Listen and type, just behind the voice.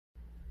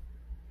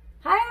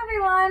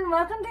everyone,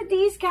 welcome to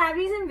Dee's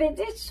Cabbies and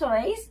Vintage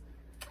Toys.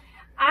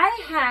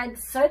 I had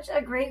such a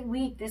great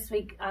week this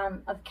week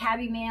of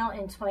Cabbie mail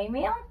and toy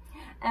mail,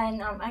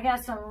 and I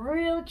got some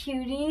real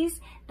cuties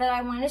that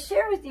I want to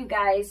share with you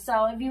guys.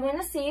 So if you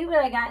want to see what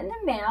I got in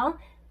the mail,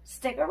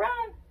 stick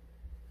around.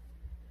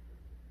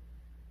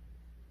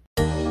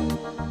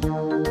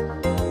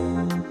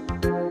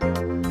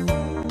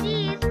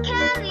 Dee's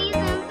Cabbies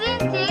and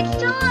Vintage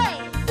Toys.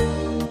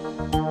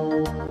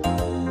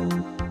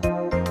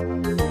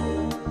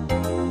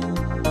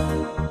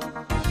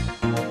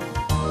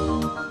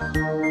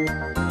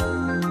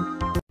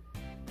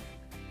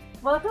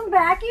 Welcome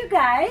back, you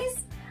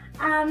guys.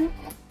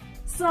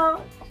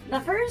 So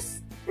the first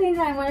thing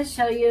that I want to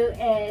show you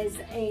is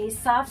a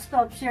soft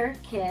sculpture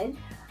kid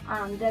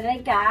that I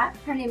got.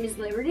 Her name is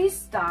Liberty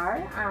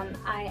Star.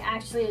 I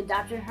actually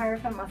adopted her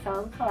from a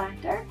fellow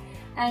collector,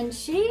 and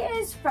she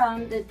is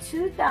from the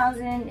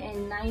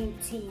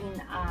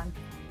 2019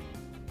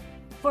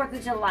 4th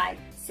of July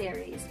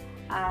series.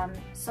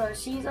 So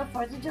she's a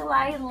 4th of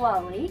July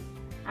Lolly,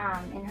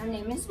 and her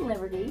name is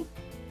Liberty.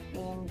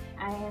 And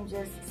I am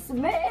just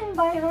smitten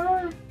by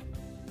her.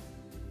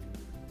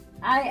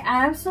 I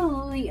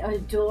absolutely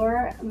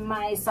adore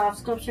my soft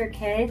sculpture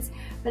kids,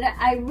 but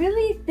I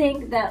really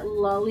think that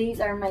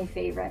lollies are my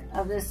favorite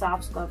of the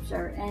soft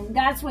sculpture, and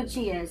that's what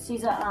she is.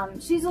 She's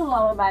a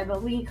lullaby,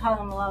 but we call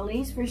them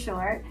lollies for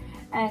short.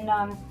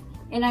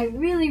 And I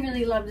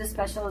really love the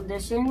special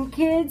edition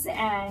kids,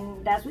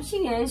 and that's what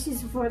she is.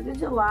 She's the 4th of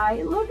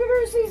July. Look at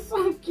her, she's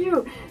so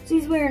cute.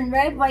 She's wearing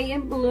red, white,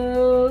 and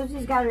blue.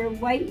 She's got her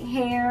white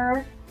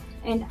hair,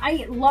 and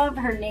I love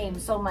her name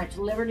so much,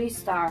 Liberty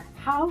Star.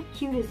 How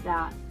cute is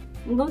that?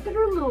 Look at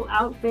her little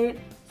outfit.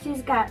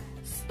 She's got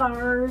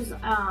stars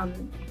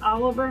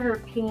all over her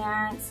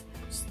pants.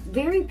 She's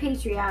very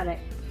patriotic.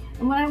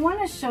 And what I want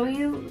to show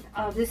you,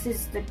 this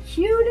is the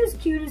cutest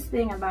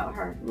thing about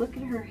her. Look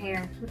at her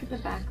hair. Look at the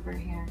back of her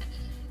hair.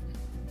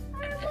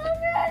 I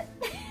love it.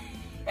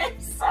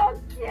 It's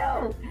so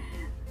cute.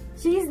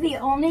 She's the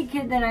only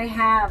kid that I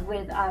have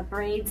with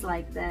braids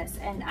like this.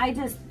 And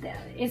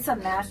it's a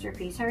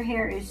masterpiece. Her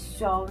hair is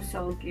so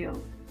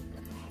cute.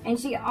 And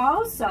she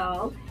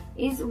also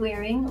is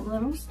wearing a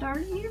little star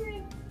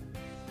earring.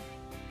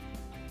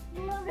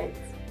 Love it.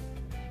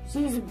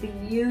 She's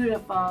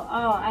beautiful.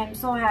 Oh, I'm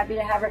so happy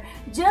to have her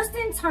just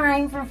in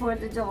time for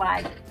 4th of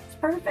July. It's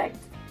perfect.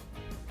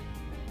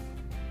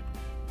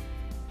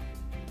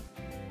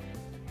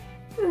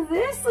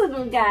 This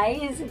little guy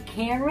is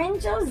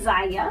Cameron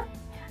Josiah.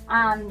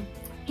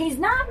 He's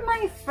not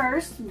my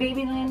first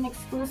Babyland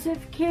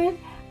exclusive kid,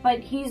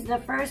 but he's the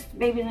first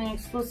Babyland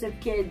exclusive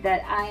kid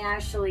that I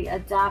actually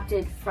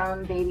adopted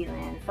from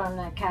Babyland, from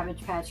the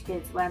Cabbage Patch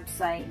Kids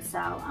website.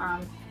 So,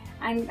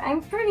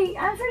 I'm pretty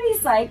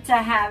psyched to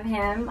have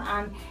him.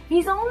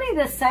 He's only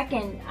the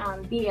second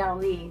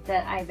BLE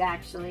that I've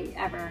actually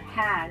ever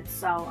had.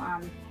 So,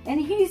 and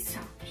he's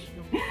so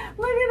cute.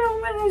 Look at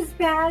him with his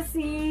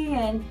passy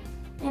and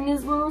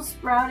his little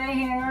sprout of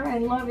hair. I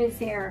love his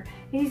hair.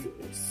 He's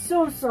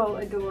so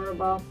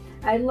adorable.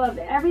 I love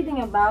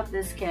everything about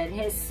this kid.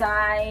 His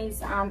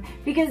size,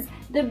 because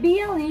the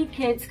BLE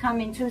kids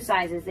come in 2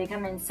 sizes. They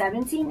come in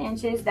 17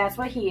 inches, that's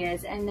what he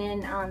is, and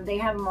then they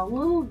have them a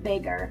little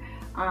bigger,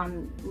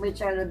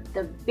 which are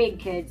the big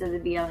kids of the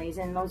BLEs,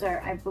 and those are,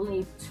 I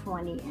believe,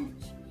 20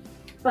 inch.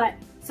 But,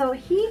 so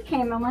he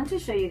came, I want to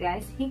show you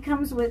guys, he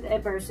comes with a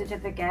birth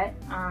certificate.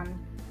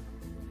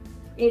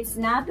 It's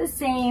not the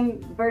same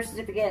birth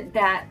certificate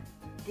that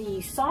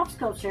the soft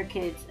sculpture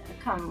kids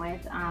come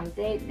with.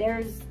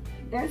 There's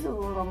a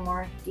little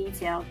more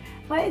detailed,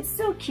 but it's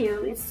still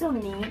cute, it's still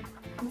neat.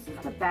 This is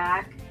the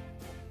back.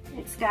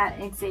 It's got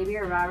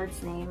Xavier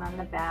Roberts' name on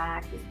the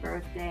back, his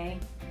birthday.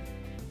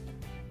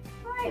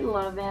 I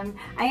love him.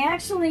 I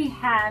actually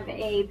have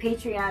a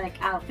patriotic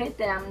outfit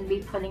that I'm going to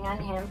be putting on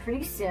him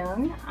pretty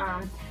soon.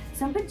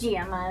 Some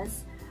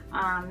pajamas.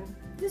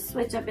 Just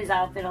switch up his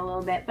outfit a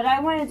little bit. But I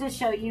wanted to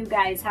show you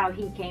guys how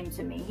he came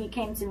to me. He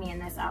came to me in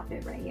this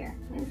outfit right here.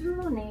 There's a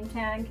little name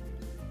tag.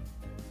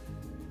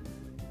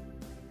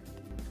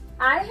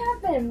 I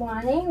have been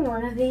wanting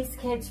one of these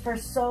kids for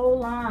so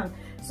long.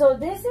 So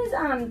this is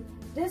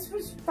this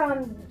was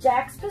from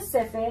Jack's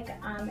Pacific,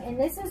 and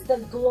this is the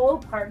Glow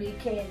Party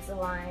Kids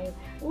line.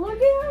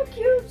 Look at how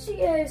cute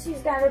she is. She's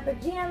got her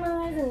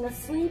pajamas and the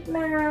sleep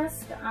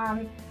mask.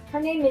 Her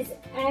name is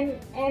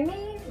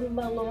Emmy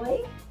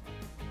Malloy.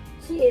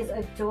 She is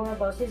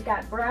adorable. She's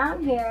got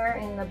brown hair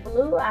and the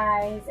blue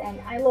eyes,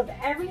 and I love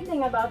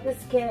everything about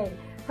this kid.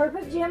 Her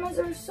pajamas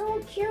are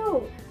so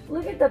cute.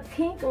 Look at the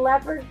pink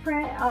leopard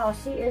print. Oh,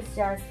 she is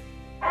just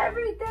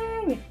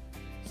everything.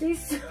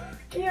 She's so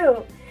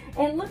cute.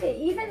 And look at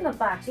even the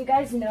box. You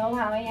guys know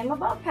how I am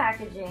about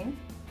packaging.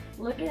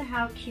 Look at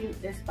how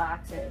cute this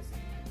box is.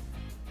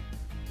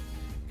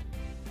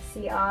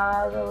 See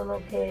all the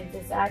little kids.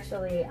 It's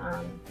actually,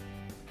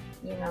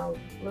 you know,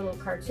 little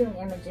cartoon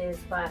images,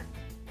 but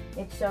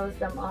it shows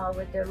them all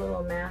with their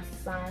little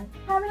masks on,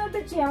 having a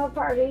pajama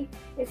party.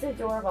 It's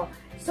adorable.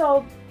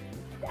 So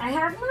I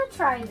have not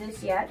tried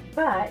this yet,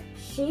 but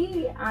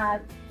she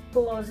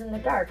glows in the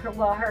dark.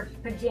 Her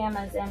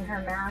pajamas and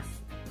her mask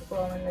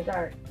glow in the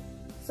dark.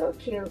 So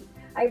cute.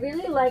 I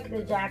really like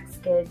the Jax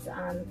kids.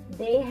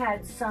 They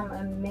had some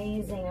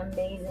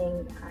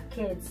amazing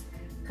kids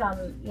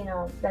come, you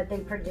know, that they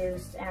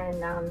produced,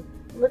 and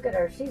look at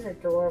her, she's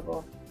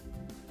adorable.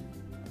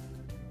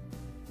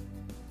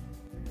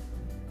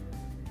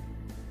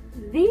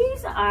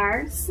 These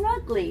are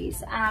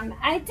Snugglies.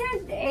 I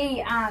did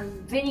a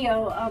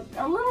video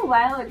a little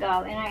while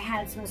ago, and I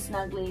had some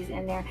Snugglies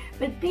in there.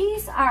 But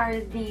these are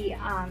the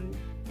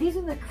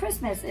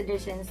Christmas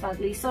edition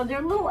Snugglies. So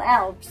they're little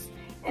elves,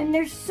 and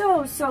they're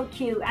so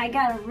cute. I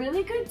got a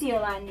really good deal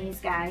on these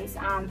guys.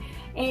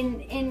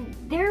 And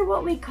they're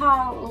what we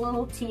call a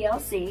little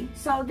TLC.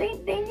 So they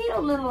need a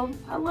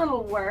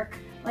little work,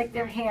 like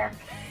their hair.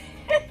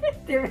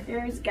 Their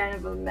hair is kind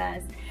of a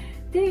mess.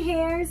 Their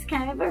hair is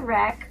kind of a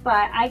wreck,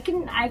 but I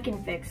can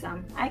fix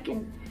them. I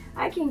can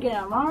get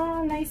them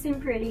all nice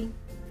and pretty.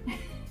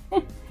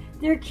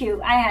 They're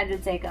cute. I had to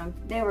take them.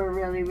 They were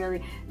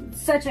really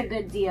such a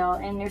good deal,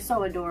 and they're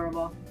so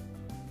adorable.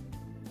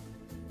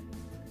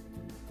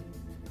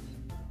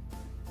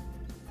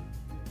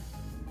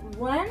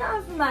 One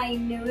of my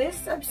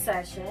newest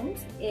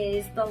obsessions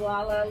is the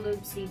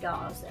Lalaloopsy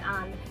dolls.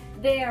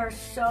 They are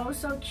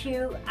so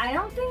cute. I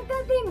don't think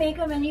that they make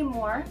them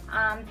anymore.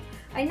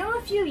 I know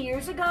a few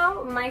years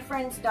ago, my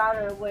friend's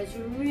daughter was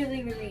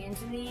really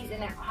into these,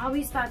 and I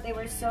always thought they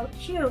were so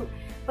cute,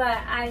 but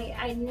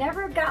I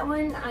never got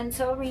one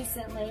until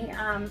recently.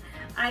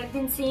 I've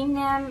been seeing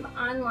them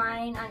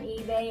online on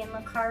eBay and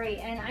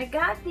Mercari, and I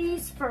got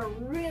these for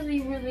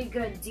really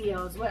good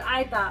deals, what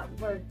I thought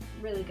were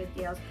really good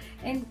deals.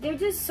 And they're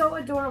just so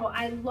adorable.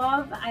 I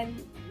love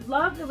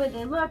the way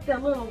they look, their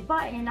little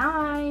button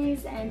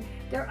eyes, and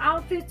their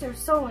outfits are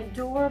so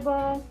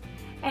adorable.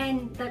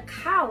 And the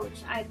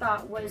couch, I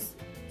thought, was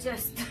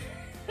just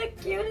the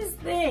cutest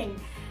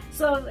thing.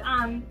 So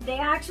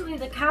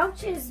the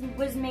couch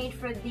was made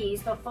for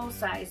these, the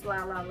full-size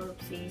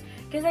Lalaloopsies,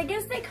 because I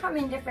guess they come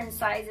in different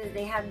sizes.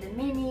 They have the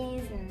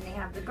minis and they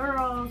have the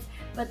girls,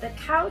 but the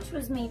couch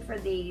was made for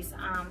these.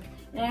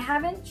 And I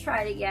haven't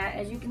tried it yet.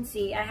 As you can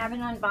see, I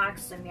haven't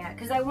unboxed them yet,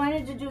 because I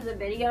wanted to do the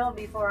video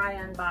before I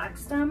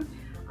unboxed them.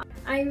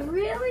 I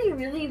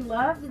really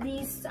love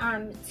these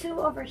two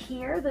over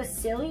here, the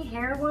silly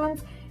hair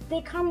ones.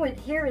 They come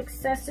with hair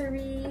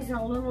accessories and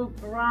a little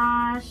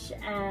brush,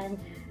 and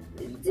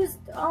just,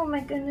 oh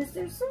my goodness,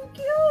 they're so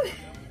cute.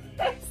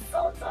 They're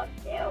so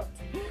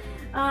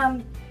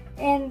cute.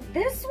 And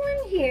this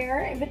one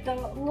here with the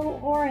little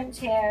orange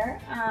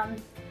hair,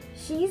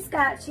 she's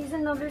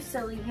another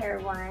silly hair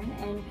one,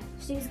 and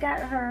she's got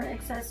her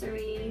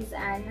accessories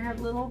and her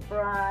little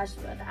brush.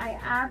 But I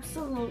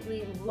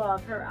absolutely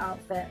love her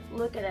outfit.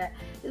 Look at it.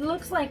 It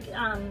looks like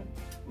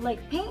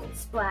paint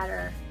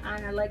splatter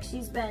on her, like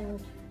she's been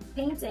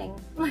painting,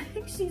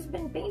 like she's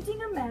been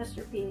painting a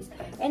masterpiece.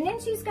 And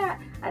then she's got,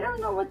 I don't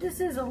know what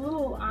this is, a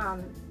little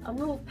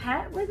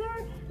pet with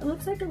her. It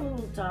looks like a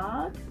little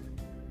dog.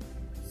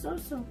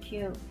 So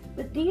cute.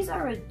 But these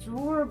are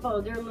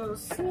adorable. They're little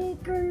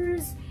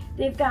sneakers.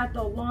 They've got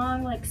the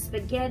long, like,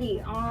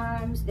 spaghetti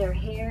arms. Their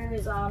hair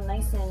is all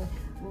nice and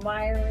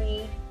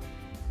wiry.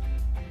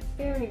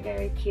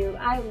 Very cute.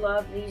 I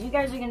love these. You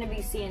guys are going to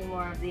be seeing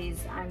more of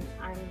these.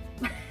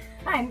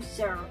 I'm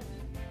sure.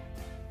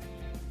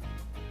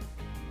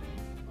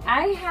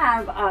 I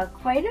have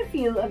quite a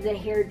few of the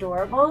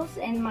hairdorables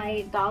in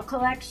my doll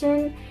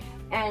collection,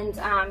 and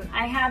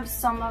I have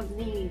some of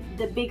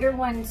the bigger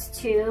ones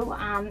too.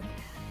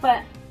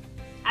 But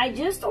I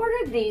just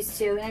ordered these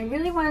two, and I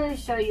really wanted to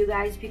show you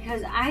guys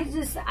because I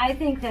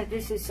think that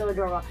this is so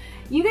adorable.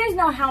 You guys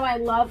know how I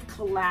love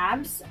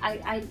collabs.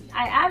 I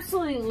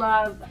absolutely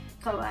love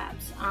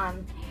collabs.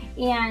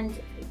 And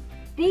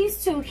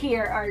these two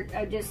here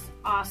are just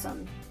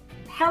awesome.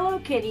 Hello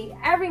Kitty.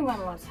 Everyone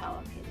loves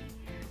Hello Kitty.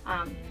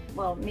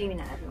 Well, maybe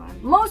not everyone.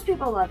 Most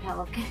people love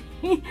Hello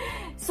Kitty.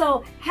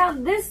 So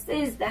this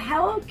is the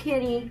Hello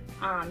Kitty.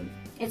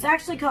 It's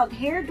actually called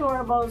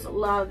Hairdorables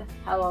Love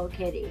Hello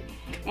Kitty.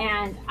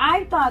 And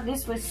I thought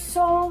this was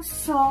so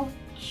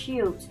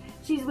cute.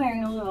 She's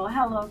wearing a little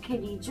Hello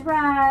Kitty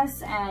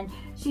dress, and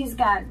she's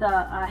got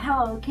the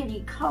Hello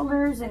Kitty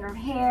colors in her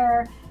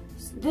hair.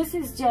 This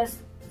is just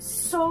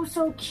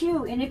so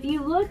cute. And if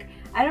you look,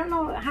 I don't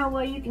know how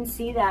well you can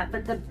see that,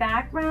 but the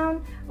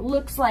background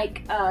looks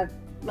like a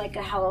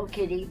Hello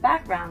Kitty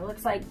background. It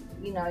looks like,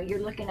 you know, you're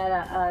looking at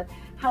a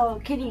Hello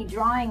Kitty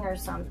drawing or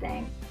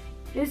something.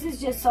 This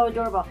is just so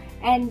adorable.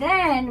 And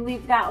then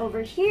we've got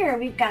over here,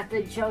 we've got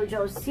the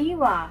JoJo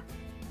Siwa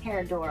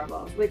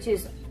Hairdorables, which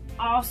is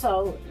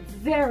also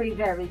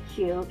very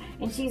cute.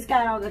 And she's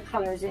got all the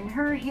colors in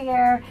her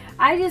hair.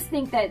 I just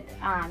think that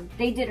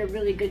they did a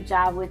really good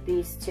job with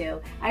these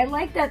two. I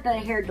like that the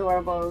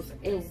Hairdorables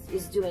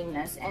is doing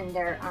this, and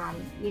they're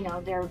you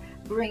know, they're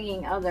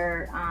bringing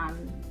other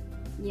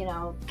you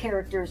know,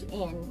 characters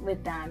in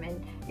with them,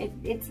 and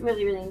it's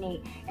really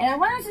neat. And I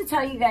wanted to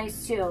tell you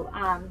guys too,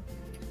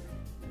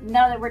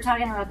 now that we're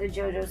talking about the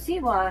JoJo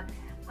Siwa,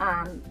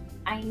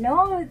 I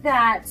know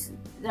that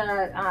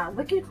the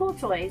Wicked Cool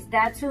Toys,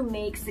 that's who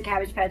makes the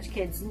Cabbage Patch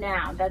Kids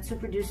now. That's who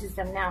produces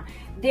them now.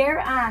 They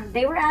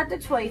were at the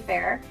toy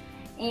fair,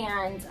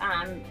 and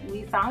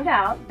we found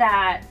out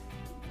that,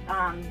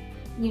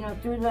 you know,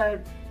 through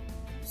the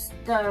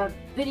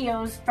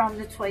videos from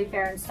the toy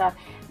fair and stuff,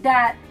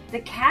 that the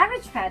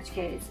Cabbage Patch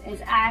Kids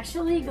is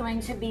actually going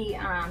to be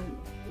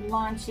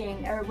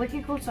launching, or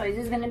Wicked Cool Toys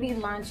is going to be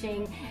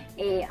launching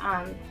a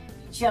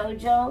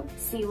JoJo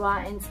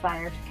Siwa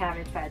inspired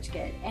Cabbage Patch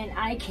Kid, and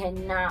I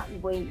cannot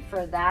wait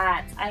for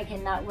that. I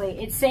cannot wait.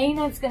 It's saying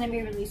that it's going to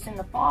be released in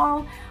the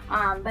fall,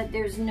 but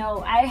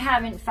I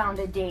haven't found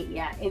a date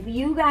yet. If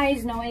you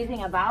guys know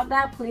anything about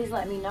that, please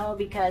let me know,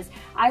 because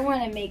I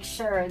want to make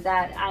sure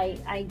that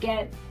I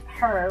get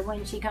her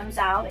when she comes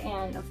out,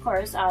 and of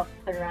course I'll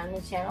put her on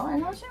the channel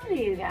and I'll show it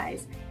to you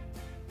guys.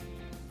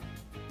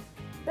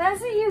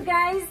 That's it, you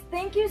guys.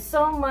 Thank you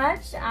so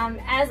much.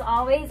 As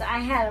always, I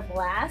had a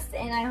blast,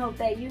 and I hope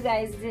that you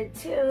guys did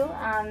too.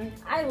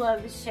 I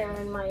love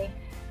sharing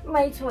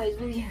my toys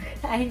with you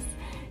guys.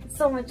 It's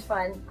so much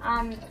fun.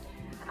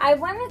 I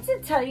wanted to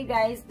tell you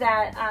guys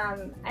that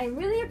I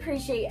really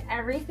appreciate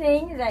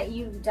everything that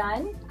you've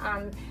done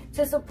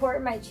to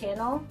support my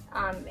channel,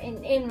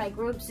 in my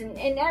groups and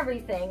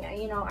everything.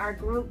 You know, our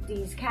group,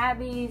 these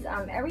Cabbies,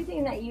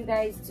 everything that you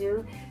guys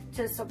do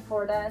to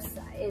support us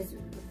is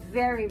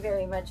very,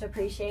 very much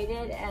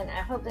appreciated, and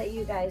I hope that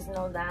you guys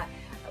know that.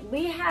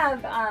 We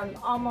have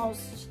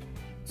almost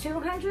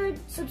 200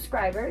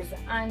 subscribers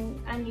on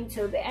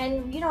YouTube,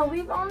 and you know,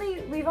 we've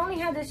only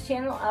had this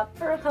channel up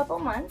for a couple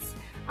months,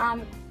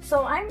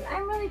 so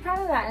I'm really proud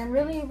of that, and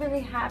really, really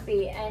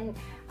happy. And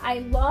I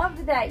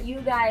love that you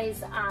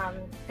guys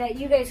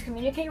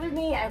communicate with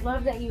me. I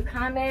love that you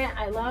comment.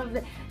 I love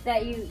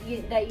that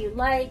you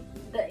like,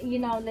 you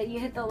know, that you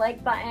hit the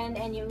like button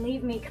and you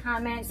leave me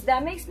comments.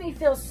 That makes me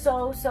feel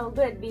so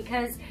good,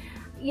 because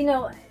you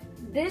know,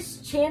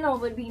 this channel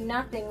would be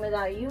nothing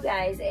without you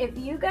guys. If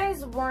you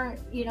guys weren't,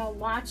 you know,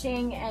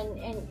 watching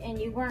and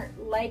you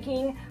weren't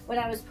liking what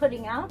I was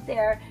putting out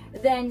there,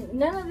 then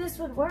none of this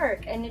would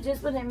work, and it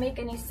just wouldn't make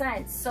any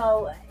sense.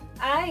 So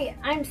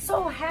I'm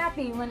so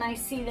happy when I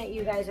see that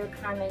you guys are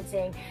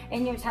commenting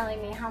and you're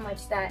telling me how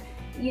much that,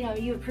 you know,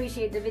 you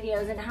appreciate the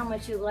videos and how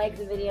much you like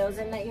the videos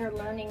and that you're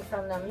learning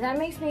from them. That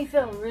makes me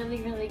feel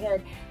really, really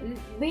good.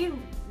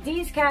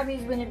 These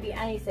Cabbies wouldn't be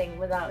anything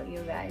without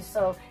you guys.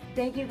 So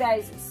thank you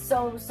guys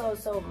so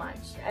much.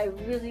 I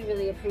really,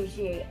 really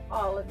appreciate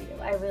all of you.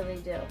 I really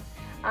do.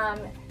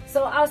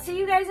 So I'll see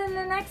you guys in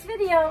the next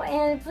video,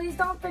 and please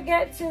don't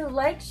forget to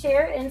like,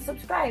 share, and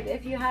subscribe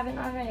if you haven't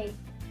already.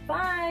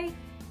 Bye!